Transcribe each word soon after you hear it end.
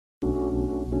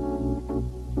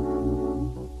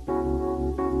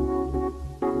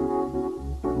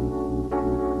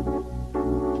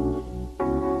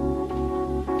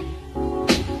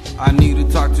I need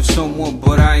to talk to someone,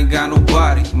 but I ain't got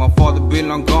nobody. My father been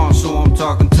long gone, so I'm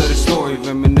talking to the story.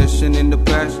 Reminiscing in the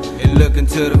past and looking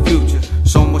to the future.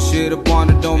 So much shit upon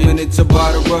the dome and it's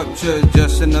about to rupture.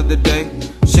 Just another day,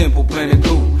 simple, plain and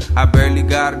cool. I barely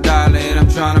got $1 and I'm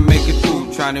trying to make it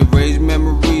through. Trying to raise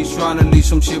memories, trying to leave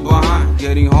some shit behind.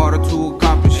 Getting harder to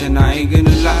accomplish and I ain't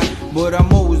gonna lie, but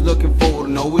I'm always looking forward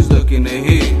and always looking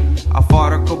ahead. I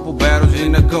fought a couple battles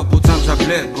and a couple times I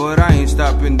bled, but I ain't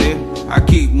stopping there, I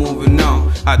keep moving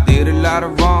on. I did a lot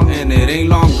of wrong and it ain't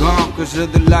long gone. Cause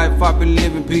of the life I've been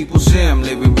living, people say I'm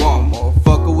living wrong.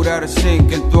 Motherfucker without a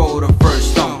sink and throw the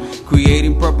first stone.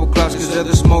 Creating purple clouds cause of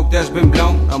the smoke that's been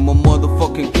blown. I'm a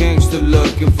motherfucking king, still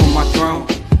looking for my throne.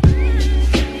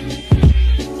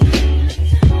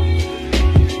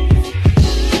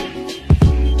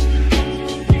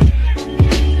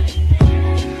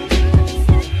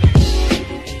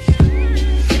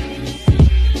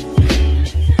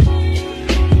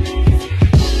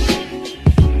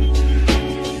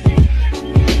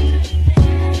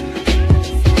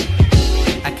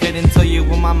 Tell you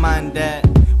where my mind at,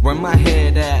 where my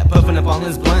head at. Puffing up on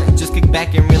this blunt, just kick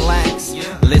back and relax.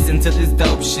 Listen to this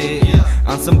dope shit,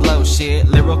 on some blow shit,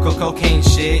 lyrical cocaine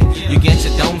shit. You get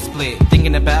your dome split,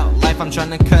 thinking about life, I'm trying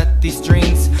to cut these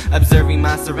strings. Observing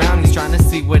my surroundings, trying to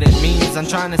see what it means. I'm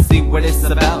trying to see what it's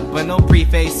about, but no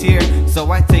preface here. So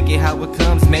I take it how it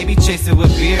comes, maybe chase it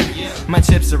with beer. My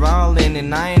chips are all in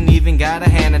and I ain't even got a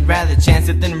hand. I'd rather chance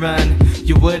it than run,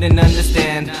 you wouldn't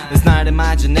understand. It's not in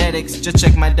my genetics, just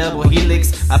check my double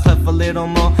helix. I puff a little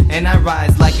more and I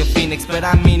rise like a phoenix. But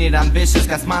I mean it, I'm vicious.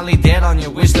 Got Smiley dead on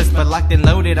your wish list, but locked and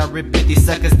loaded, I rip it. These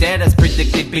suckers dead as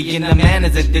predicted. Being a man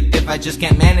is addictive, I just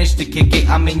can't manage to kick it.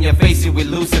 I'm in your face, you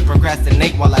elusive,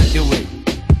 procrastinate while I do it.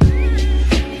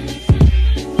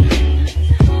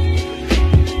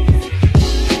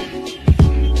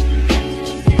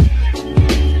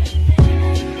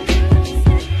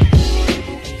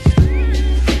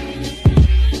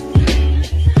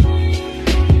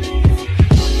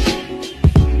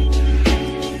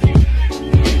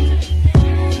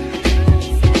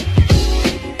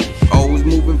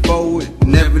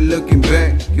 Never looking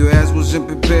back, your ass wasn't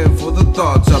prepared for the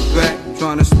thoughts I packed.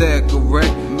 Trying to stack a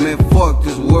rack, man fuck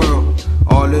this world.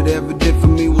 All it ever did for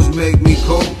me was make me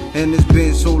cold. And it's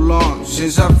been so long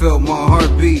since I felt my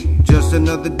heartbeat. Just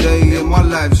another day and my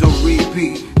life's on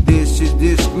repeat. This is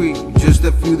discreet, just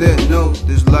a few that know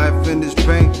this life and this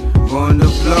pain run the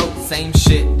flow. Same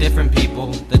shit, different people,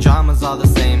 the drama's all the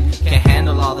same. Can't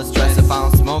handle all the stress if I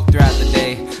don't smoke throughout the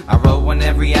day. I roll one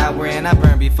every hour and I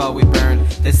burn before we burn.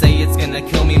 They say it's gonna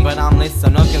kill me but I'm lit so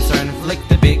no concern. Flick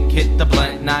the big, hit the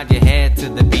blunt, nod your head to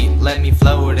the beat. Let me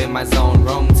float in my zone,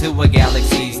 roam to a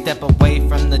galaxy. Step away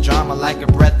from the drama like a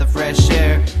breath of fresh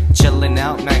air. Chilling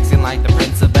out, max